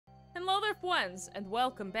Hello there, friends, and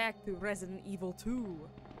welcome back to Resident Evil 2.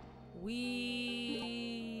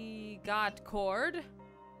 We got cord.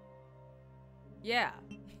 Yeah.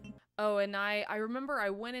 Oh, and I remember I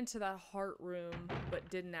went into that heart room, but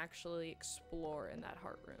didn't actually explore in that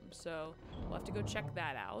heart room. So we'll have to go check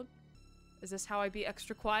that out. Is this how I be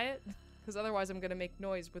extra quiet? Because otherwise I'm gonna make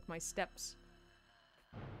noise with my steps.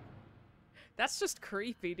 That's just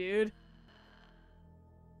creepy, dude.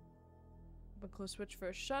 Open close switch for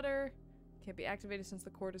a shutter. Can't be activated since the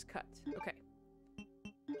cord is cut. Okay.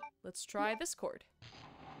 Let's try this cord.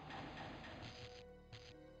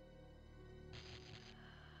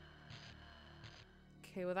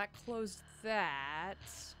 Okay, well that closed that.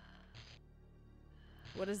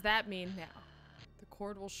 What does that mean now? The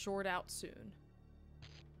cord will short out soon.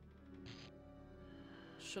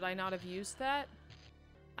 Should I not have used that?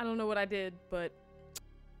 I don't know what I did, but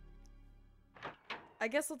I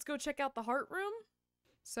guess let's go check out the heart room.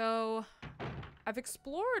 So, I've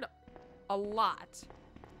explored a lot,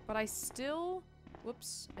 but I still,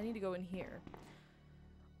 whoops, I need to go in here.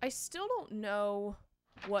 I still don't know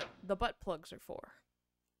what the butt plugs are for.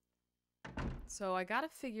 So I gotta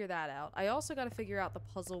figure that out. I also gotta figure out the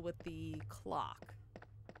puzzle with the clock,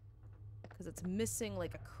 because it's missing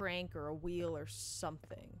like a crank or a wheel or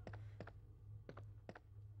something.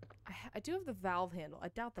 I do have the valve handle. I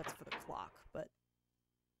doubt that's for the clock, but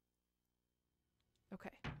okay.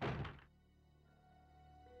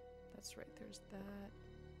 That's right, there's that.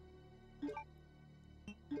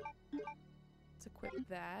 Let's equip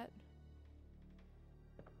that.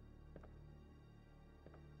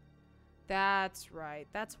 That's right.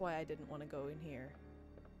 That's why I didn't want to go in here.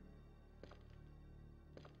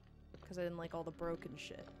 Because I didn't like all the broken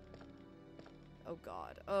shit. Oh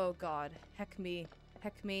god. Oh god. Heck me.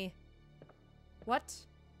 Heck me. What?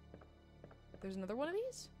 There's another one of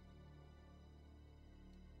these?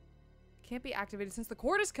 Can't be activated since the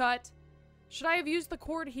cord is cut. Should I have used the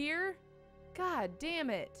cord here? God damn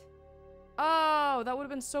it. Oh, that would have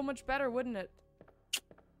been so much better, wouldn't it?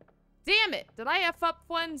 Damn it! Did I F up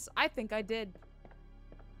ones? I think I did.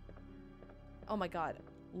 Oh my god.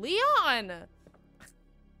 Leon!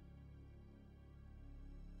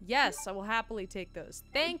 Yes, I will happily take those.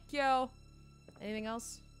 Thank you! Anything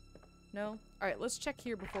else? No? Alright, let's check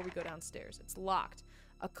here before we go downstairs. It's locked.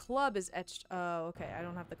 A club is etched. Oh, okay. I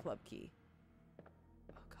don't have the club key.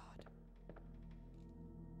 Oh god.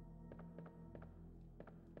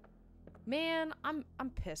 Man, I'm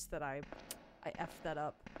pissed that I effed that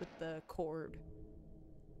up with the cord.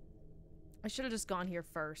 I should have just gone here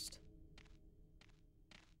first.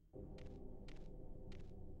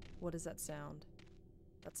 What does that sound?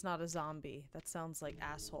 That's not a zombie. That sounds like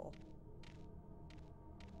asshole.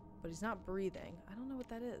 But he's not breathing. I don't know what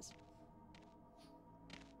that is.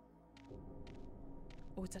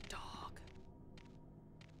 Oh, it's a dog.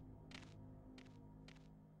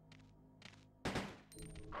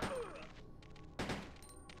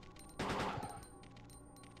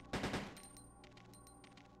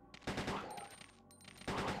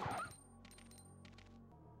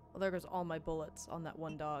 Well, there goes all my bullets on that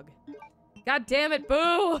one dog. God damn it,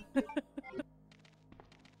 Boo!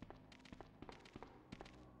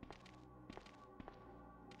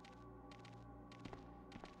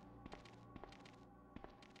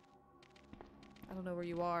 I don't know where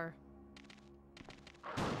you are.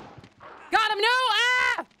 Got him! No!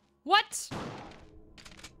 Ah! What?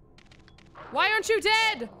 Why aren't you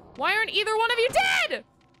dead? Why aren't either one of you dead?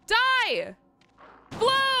 Die!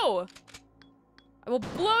 Blow! I will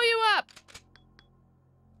blow you up!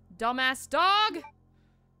 Dumbass dog!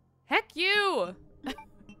 Heck you!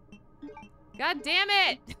 God damn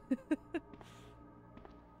it!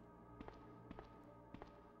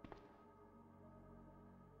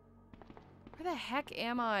 Where the heck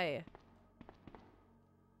am I?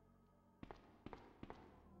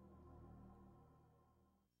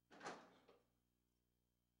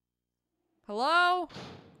 Hello?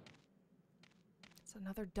 It's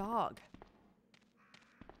another dog.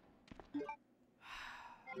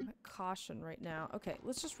 I'm at caution right now. Okay,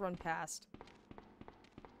 let's just run past.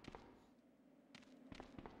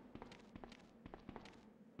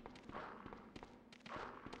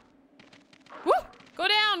 Woo! Go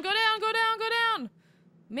down, go down, go down, go down!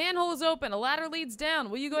 Manhole is open. A ladder leads down.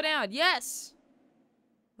 Will you go down? Yes!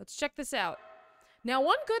 Let's check this out. Now,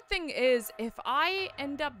 one good thing is, if I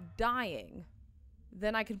end up dying,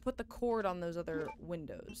 then I can put the cord on those other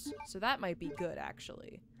windows. So that might be good,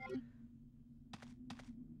 actually.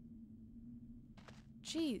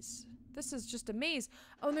 Jeez. This is just a maze.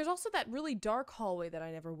 Oh, and there's also that really dark hallway that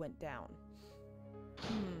I never went down.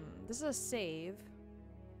 This is a save.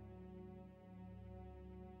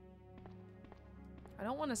 I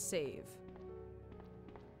don't want to save.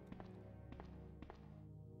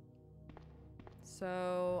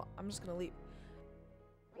 So I'm just gonna leave.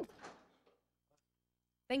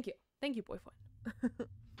 Thank you. Thank you, boyfriend.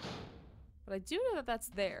 But I do know that that's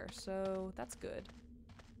there, so that's good.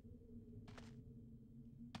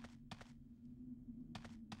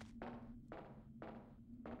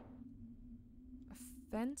 A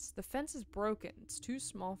fence? The fence is broken. It's too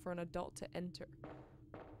small for an adult to enter.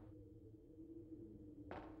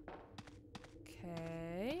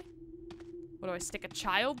 Okay. What do I stick a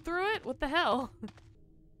child through it? What the hell?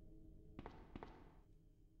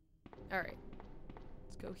 Alright.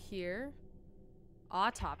 Let's go here.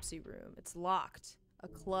 Autopsy room. It's locked. A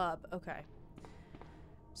club. Okay.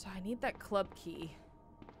 So I need that club key.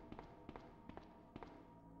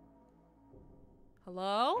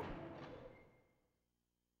 Hello?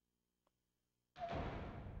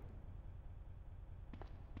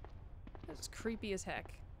 That's creepy as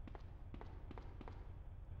heck.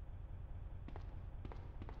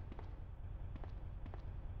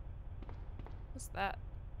 What's that?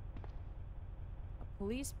 A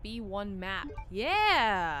police B1 map.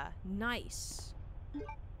 Yeah! Nice.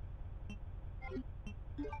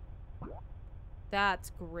 That's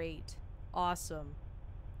great. Awesome.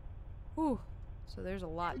 Whew. So there's a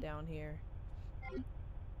lot down here.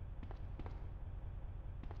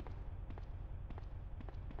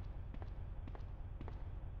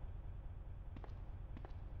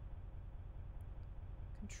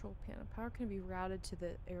 Control panel. Power can be routed to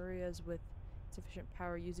the areas with sufficient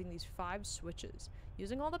power using these 5 switches.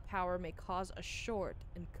 Using all the power may cause a short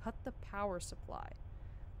and cut the power supply.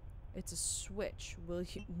 It's a switch. Will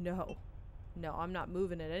you? No. No, I'm not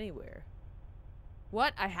moving it anywhere.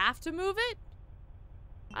 What? I have to move it?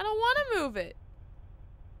 I don't want to move it.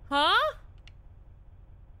 Huh?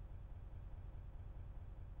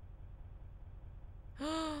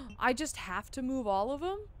 I just have to move all of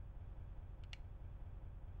them?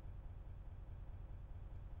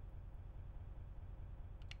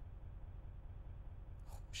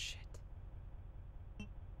 Oh, shit.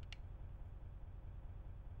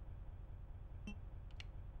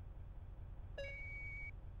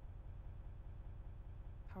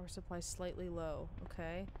 Power supply slightly low.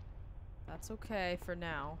 Okay. That's okay for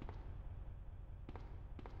now.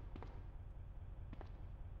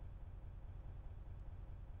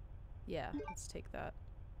 Yeah, let's take that.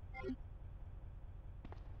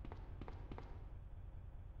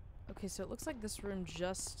 Okay, so it looks like this room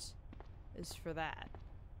just is for that.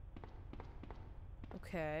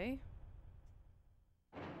 Okay.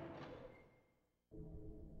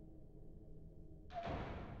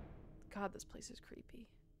 God, this place is creepy.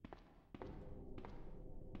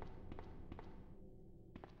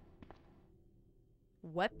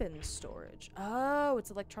 Weapon storage. Oh,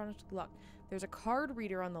 it's electronically locked. There's a card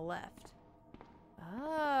reader on the left.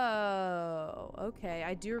 Oh, okay.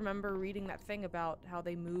 I do remember reading that thing about how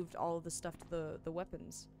they moved all of the stuff to the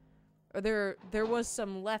weapons. Or there was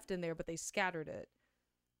some left in there, but they scattered it.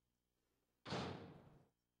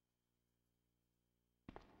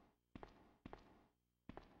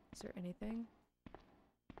 Is there anything?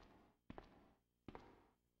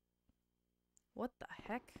 What the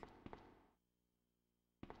heck?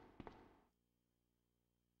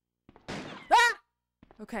 Ah!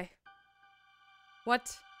 Okay.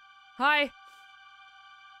 What? Hi!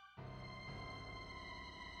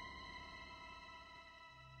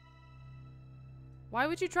 Why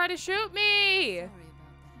would you try to shoot me? Sorry about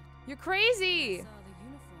that. You're crazy! I saw the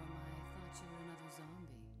uniform. I thought you were another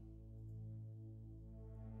zombie.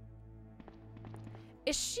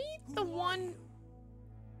 Is she the one...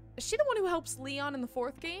 Is she the one who helps Leon in the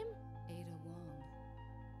 4th game? Ada Wong.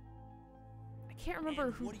 I can't remember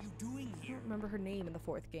And who... what are you doing I here? don't remember her name in the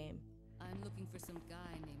 4th game. I'm looking for some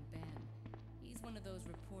guy named Ben. He's one of those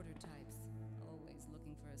reporter types, always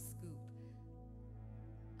looking for a scoop.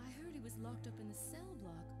 I heard he was locked up in the cell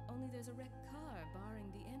block, only there's a wrecked car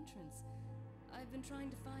barring the entrance. I've been trying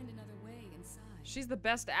to find another way inside. She's the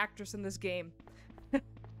best actress in this game.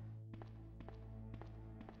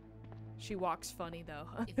 She walks funny, though.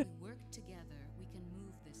 If we work together, we can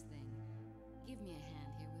move this thing. Give me a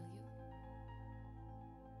hand here, will you?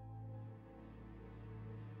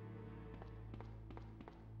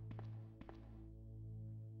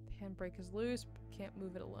 The handbrake is loose, but can't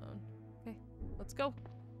move it alone. Okay, let's go.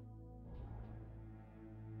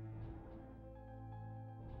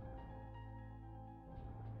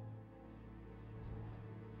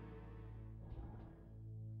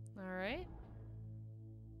 Alright.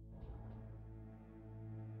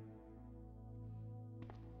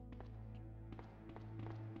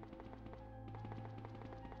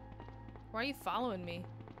 Why are you following me?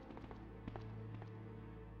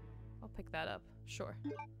 I'll pick that up. Sure.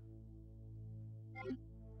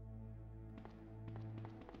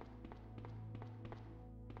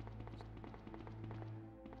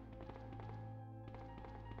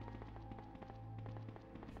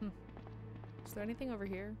 Is there anything over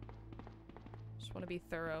here? Just want to be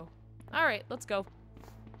thorough. Alright, let's go.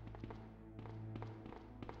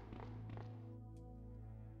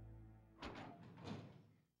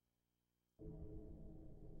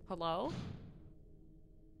 Hello?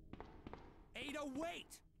 Ada,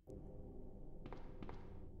 wait!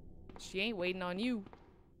 She ain't waiting on you.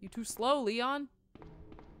 You too slow, Leon.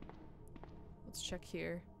 Let's check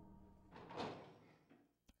here.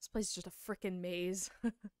 This place is just a frickin' maze.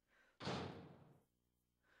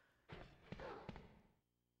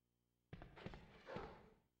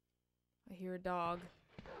 I hear a dog.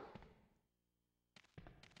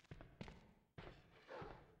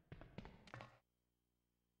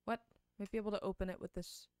 What? Might be able to open it with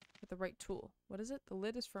this, with the right tool. What is it? The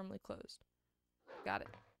lid is firmly closed. Got it.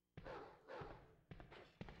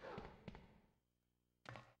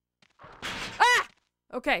 Ah!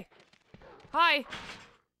 Okay. Hi.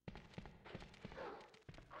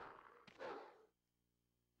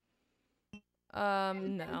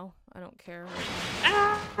 No. I don't care.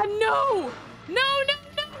 Ah! No! No, no,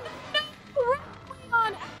 no, no, no! Run,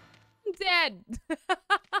 Leon! I'm dead!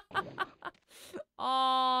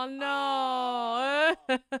 Oh, no!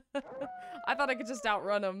 I thought I could just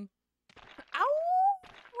outrun him.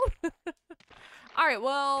 Ow! Alright,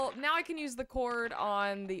 well, now I can use the cord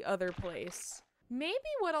on the other place. Maybe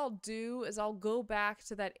what I'll do is I'll go back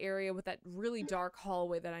to that area with that really dark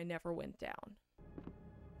hallway that I never went down.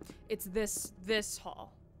 It's this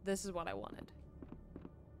hall. This is what I wanted.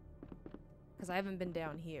 Because I haven't been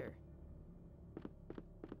down here.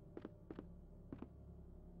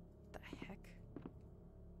 What the heck?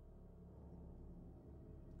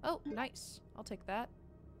 Oh, nice. I'll take that.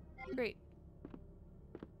 Great.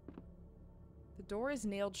 The door is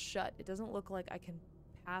nailed shut. It doesn't look like I can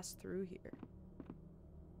pass through here.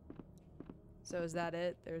 So is that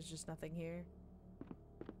it? There's just nothing here?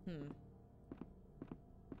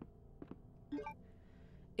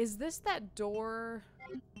 Is this that door?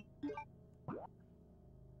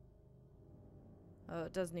 Oh,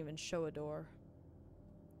 it doesn't even show a door.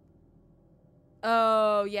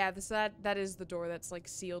 Oh, yeah, that is the door that's like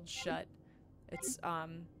sealed shut. It's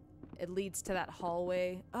it leads to that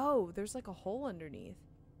hallway. Oh, there's like a hole underneath.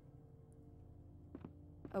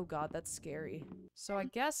 Oh god, that's scary. So I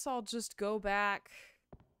guess I'll just go back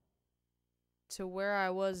to where I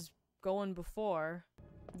was going before.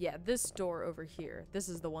 Yeah, this door over here. This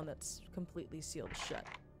is the one that's completely sealed shut.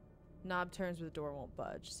 Knob turns but the door won't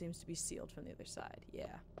budge. Seems to be sealed from the other side. Yeah.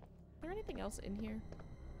 Is there anything else in here?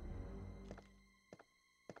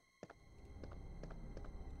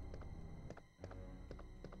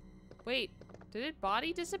 Wait, did his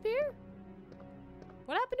body disappear?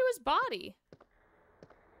 What happened to his body?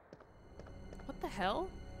 What the hell?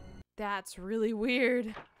 That's really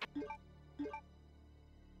weird.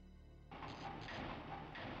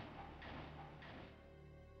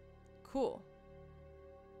 Cool.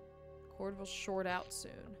 Cord will short out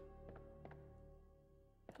soon.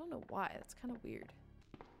 I don't know why. That's kind of weird.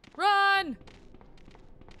 Run!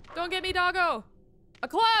 Don't get me, doggo! A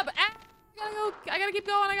club! Ah! I gotta go! I gotta keep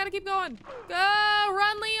going! I gotta keep going! Go!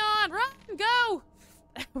 Run, Leon! Run! Go!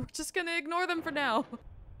 We're just gonna ignore them for now.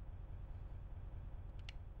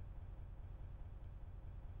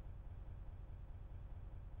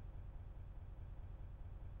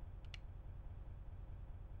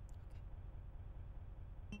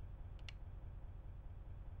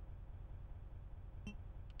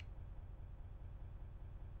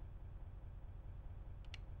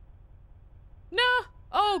 No!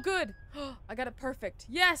 Oh, good. I got it perfect.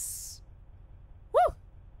 Yes! Woo!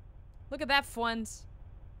 Look at that, friends.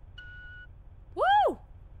 Woo!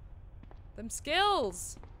 Them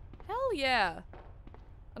skills. Hell yeah.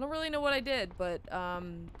 I don't really know what I did, but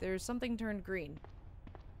there's something turned green.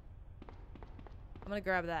 I'm gonna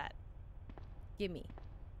grab that. Gimme.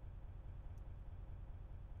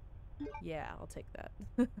 Yeah, I'll take that.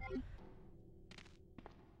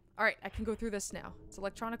 Alright, I can go through this now. It's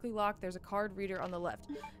electronically locked. There's a card reader on the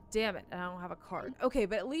left. Damn it, and I don't have a card. Okay,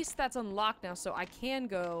 but at least that's unlocked now, so I can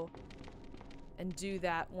go and do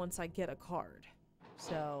that once I get a card.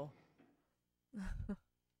 So...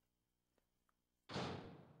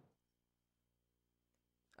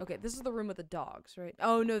 Okay, this is the room with the dogs, right?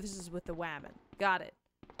 Oh, no, this is with the WAMAN. Got it.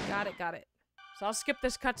 Got it, got it. So I'll skip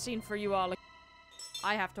this cutscene for you all.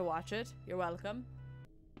 I have to watch it. You're welcome.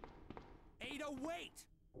 Ada, wait!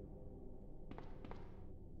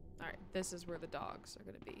 Alright, this is where the dogs are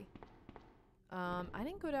gonna be. I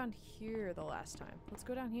didn't go down here the last time. Let's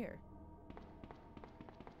go down here.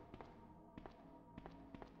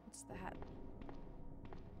 What's that?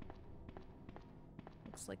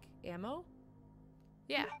 Looks like ammo?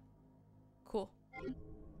 Yeah. Cool.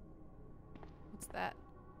 What's that?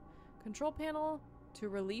 Control panel to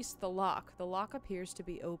release the lock. The lock appears to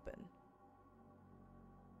be open.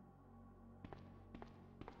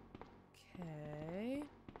 Okay.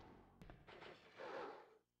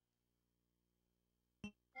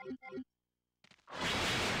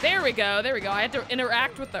 There we go, there we go. I had to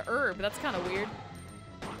interact with the herb. That's kind of weird.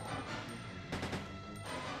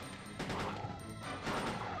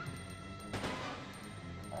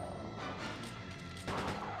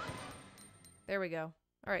 There we go.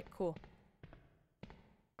 Alright, cool.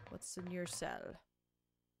 What's in your cell?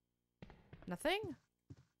 Nothing?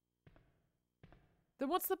 Then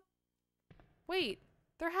what's the... Wait,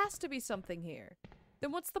 there has to be something here.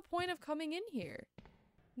 Then what's the point of coming in here?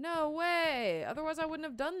 No way! Otherwise I wouldn't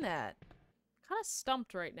have done that. Kind of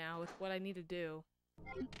stumped right now with what I need to do.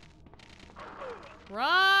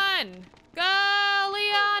 Run! Go,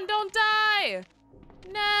 Leon! Don't die!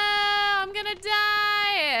 No! I'm gonna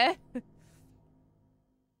die!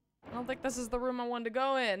 I don't think this is the room I wanted to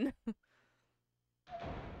go in.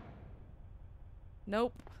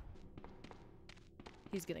 Nope.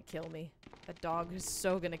 He's gonna kill me. That dog is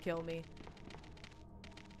so gonna kill me.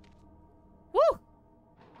 Woo!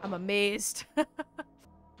 I'm amazed.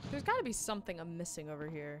 There's gotta be something I'm missing over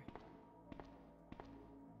here.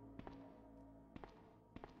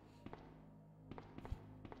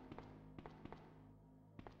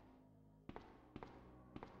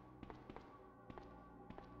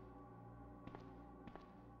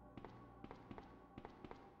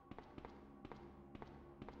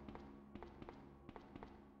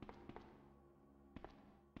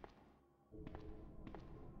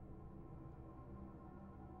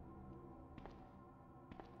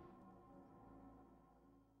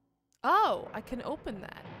 Oh, I can open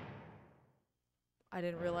that. I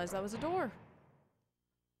didn't realize that was a door.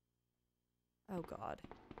 Oh god.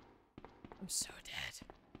 I'm so dead.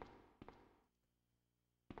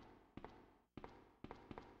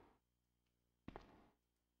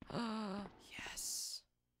 Yes.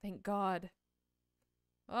 Thank God.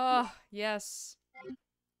 Oh, yes.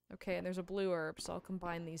 Okay, and there's a blue herb, so I'll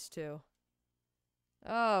combine these two.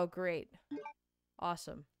 Oh, great.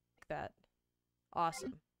 Awesome. Like that.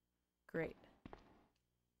 Awesome. Great.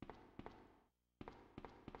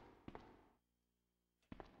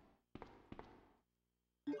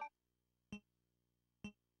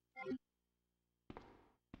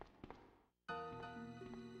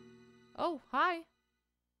 Oh, hi.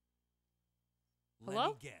 Hello? Let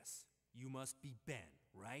me guess. You must be Ben,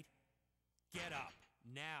 right? Get up,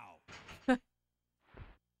 now.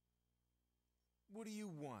 What do you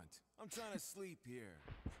want? I'm trying to sleep here.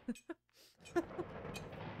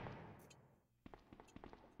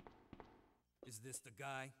 Is this the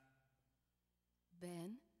guy?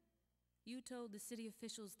 Ben, you told the city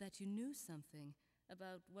officials that you knew something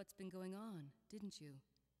about what's been going on, didn't you?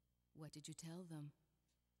 What did you tell them?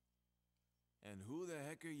 And who the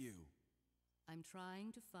heck are you? I'm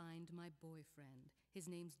trying to find my boyfriend. His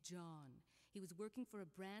name's John. He was working for a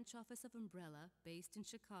branch office of Umbrella, based in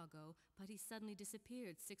Chicago, but he suddenly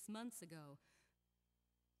disappeared 6 months ago.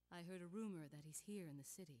 I heard a rumor that he's here in the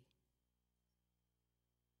city.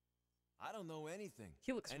 I don't know anything.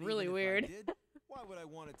 He looks And really even if weird. I did, why would I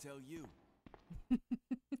want to tell you?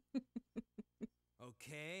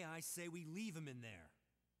 Okay, I say we leave him in there.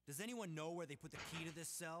 Does anyone know where they put the key to this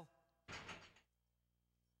cell?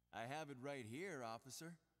 I have it right here,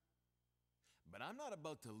 officer. But I'm not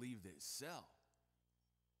about to leave this cell.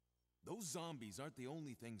 Those zombies aren't the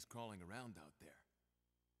only things crawling around out there.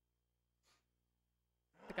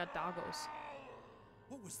 They got doggos.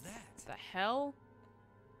 What was that? The hell?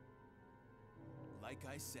 Like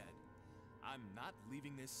I said, I'm not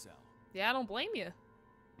leaving this cell. Yeah, I don't blame you.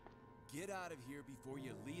 Get out of here before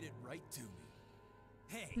you lead it right to me.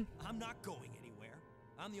 Hey, I'm not going anywhere.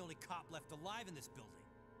 I'm the only cop left alive in this building.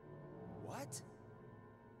 What?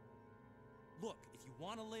 Look, if you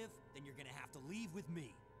want to live, then you're gonna have to leave with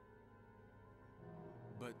me.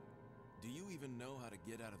 But do you even know how to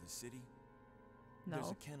get out of the city? No.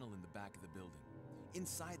 There's a kennel in the back of the building.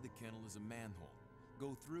 Inside the kennel is a manhole.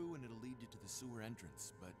 Go through and it'll lead you to the sewer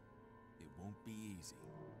entrance, but it won't be easy.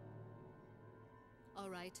 All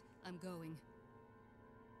right, I'm going.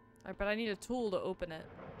 Alright, but I need a tool to open it,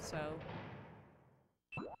 so...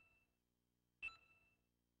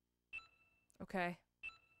 Okay.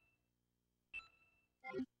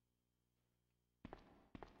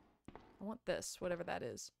 I want this, whatever that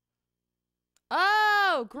is.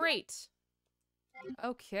 Oh, great.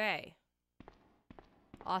 Okay.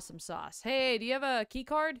 Awesome sauce. Hey, do you have a key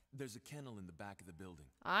card? There's a kennel in the back of the building.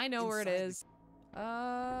 I know where it Inside is.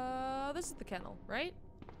 This is the kennel, right?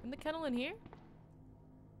 Isn't the kennel in here?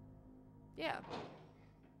 Yeah.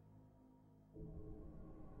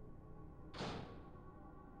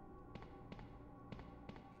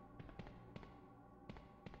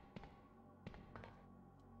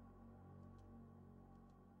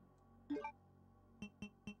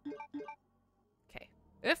 Okay.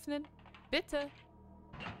 Öffnen. Bitte.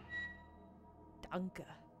 Danke.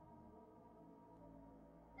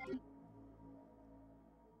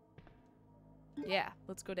 Yeah,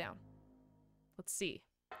 let's go down. Let's see.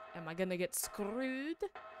 Am I gonna get screwed?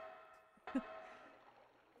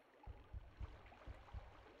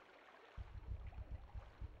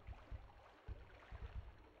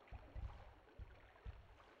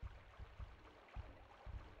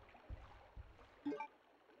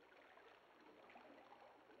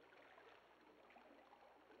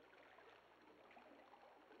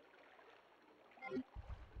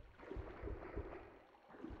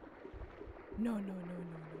 No, no, no, no,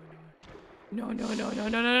 no, no. No, no, no, no, no,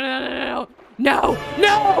 no, no, no, no, no,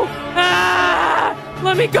 no! Ah!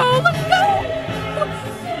 Let me go! Let me go!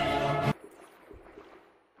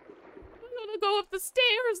 I'm gonna go up the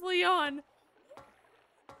stairs, Leon.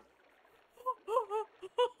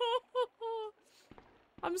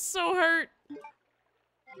 I'm so hurt.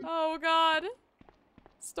 Oh God.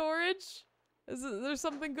 Storage? Is there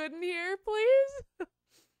something good in here, please?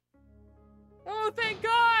 Oh, thank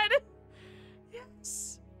God!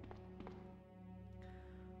 Yes.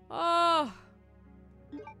 Oh.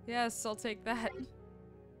 Yes, I'll take that.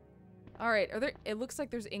 Alright, are there— it looks like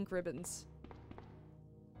there's ink ribbons.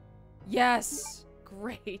 Yes!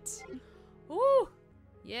 Great. Ooh!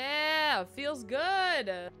 Yeah! Feels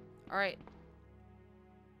good! Alright.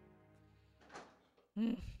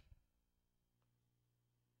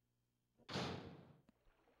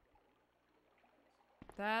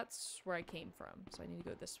 That's where I came from, so I need to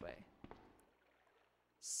go this way.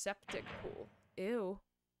 Septic pool. Ew.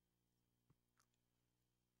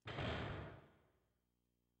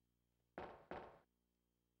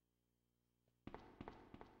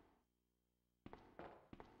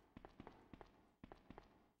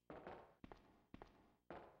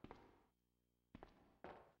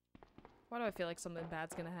 Why do I feel like something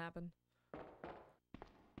bad's gonna happen? There's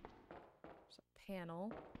a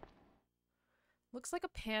panel. Looks like a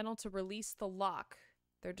panel to release the lock.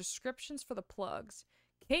 There are descriptions for the plugs.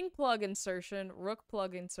 King plug insertion, rook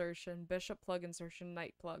plug insertion, bishop plug insertion,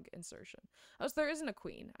 knight plug insertion. Oh, so there isn't a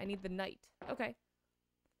queen. I need the knight. Okay.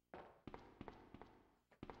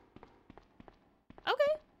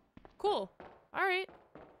 Okay. Cool. Alright.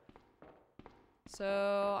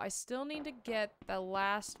 So, I still need to get the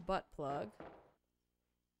last butt plug.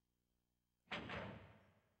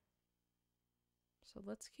 So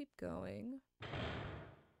let's keep going.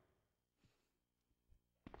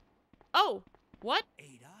 Oh! What?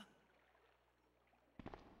 Ada?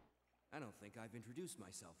 I don't think I've introduced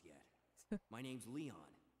myself yet. My name's Leon.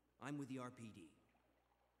 I'm with the RPD.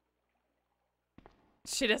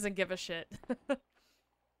 She doesn't give a shit.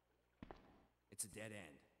 It's a dead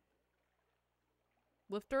end.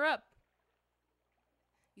 Lift her up.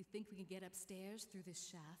 You think we can get upstairs through this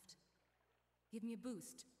shaft? Give me a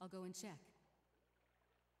boost. I'll go and check.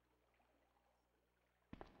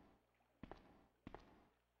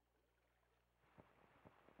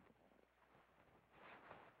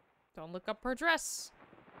 Don't look up her dress.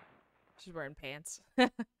 She's wearing pants.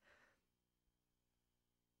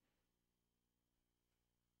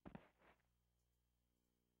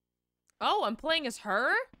 Oh, I'm playing as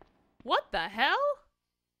her? What the hell?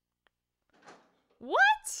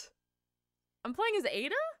 What? I'm playing as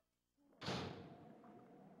Ada?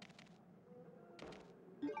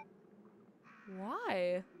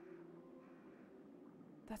 Why?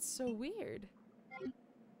 That's so weird.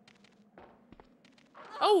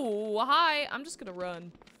 Oh, hi. I'm just gonna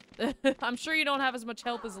run. I'm sure you don't have as much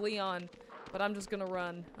help as Leon, but I'm just gonna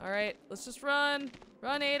run. Alright, let's just run.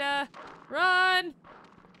 Run, Ada. Run!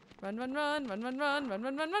 Run, run, run, run, run, run, run,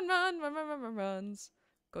 run, run, run, run, run, run, run, run, runs.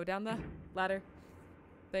 Go down the ladder.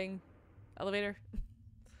 Thing. Elevator.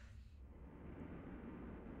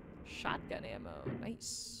 Shotgun ammo.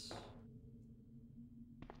 Nice.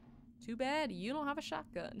 Too bad you don't have a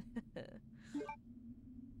shotgun.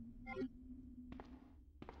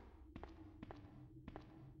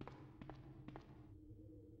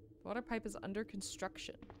 Water pipe is under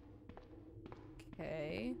construction.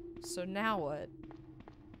 Okay. So now what?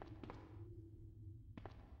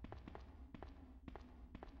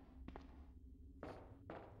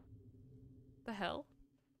 hell?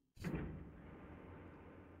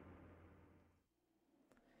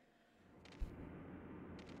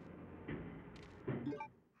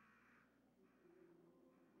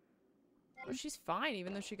 Oh, she's fine,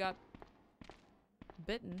 even though she got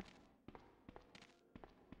bitten.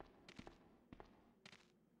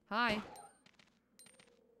 Hi.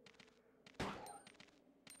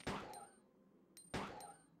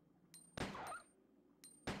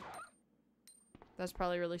 That's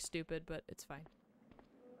probably really stupid, but it's fine.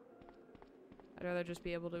 I'd rather just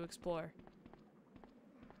be able to explore.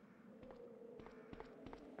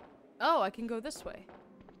 Oh, I can go this way.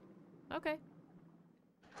 Okay.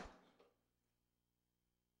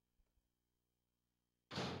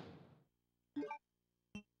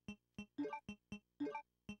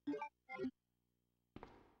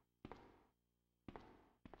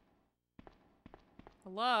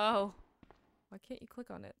 Hello? Why can't you click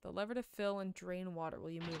on it? The lever to fill and drain water. Will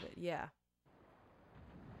you move it? Yeah.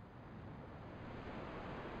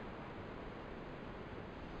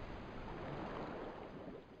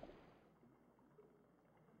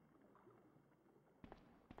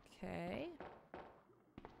 Okay.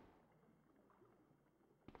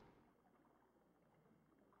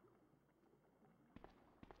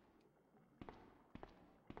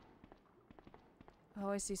 Oh,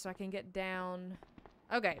 I see. So I can get down.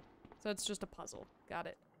 Okay. So it's just a puzzle. Got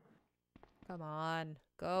it. Come on.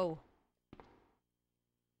 Go.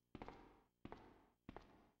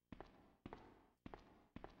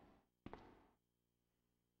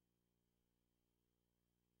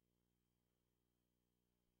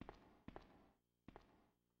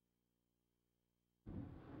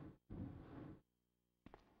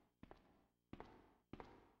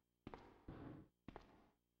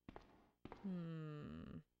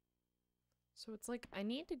 So it's like I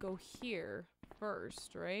need to go here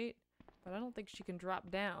first, right? But I don't think she can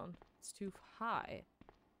drop down. It's too high.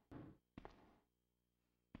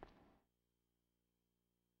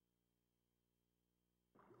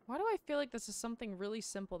 Why do I feel like this is something really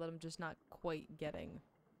simple that I'm just not quite getting?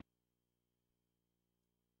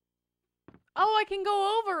 Oh, I can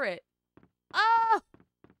go over it! Ah!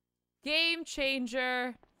 Game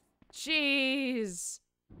changer. Jeez.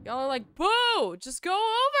 Y'all are like, boo! Just go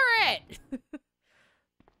over it!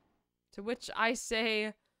 To which I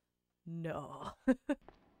say, no.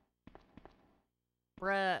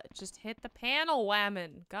 Bruh, just hit the panel,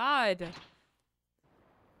 WAMAN. God.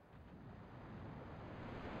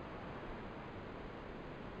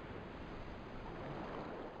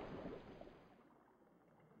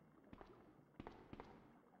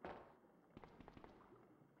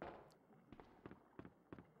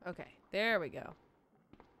 Okay, there we go.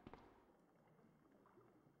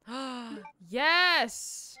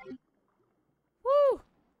 Yes! Woo!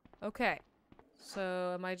 Okay.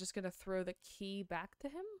 So, am I just gonna throw the key back to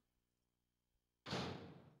him?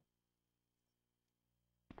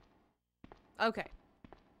 Okay.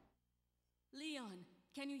 Leon,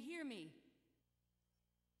 can you hear me?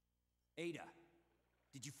 Ada,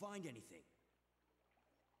 did you find anything?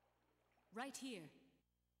 Right here.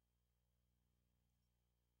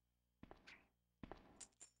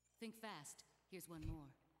 Think fast. Here's one more.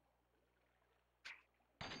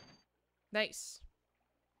 Nice.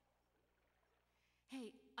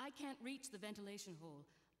 Hey, I can't reach the ventilation hole.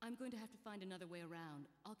 I'm going to have to find another way around.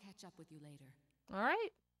 I'll catch up with you later. All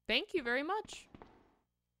right. Thank you very much.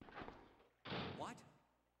 What?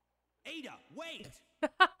 Ada, wait!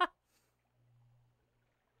 It's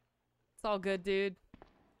all good, dude.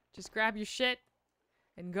 Just grab your shit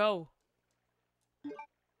and go.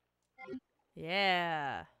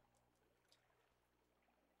 Yeah.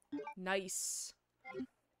 Nice.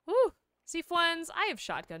 Woo! See, friends, I have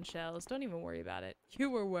shotgun shells. Don't even worry about it. You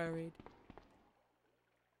were worried.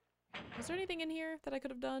 Was there anything in here that I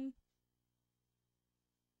could have done?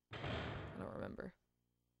 I don't remember.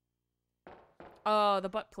 Oh, the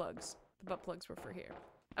butt plugs. The butt plugs were for here.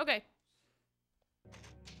 Okay.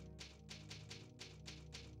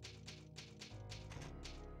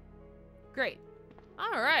 Great.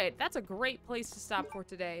 All right, that's a great place to stop for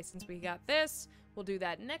today. Since we got this, we'll do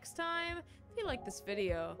that next time. If you like this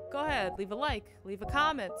video, go ahead, leave a like, leave a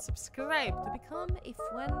comment, subscribe to become a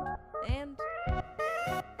friend, and bye.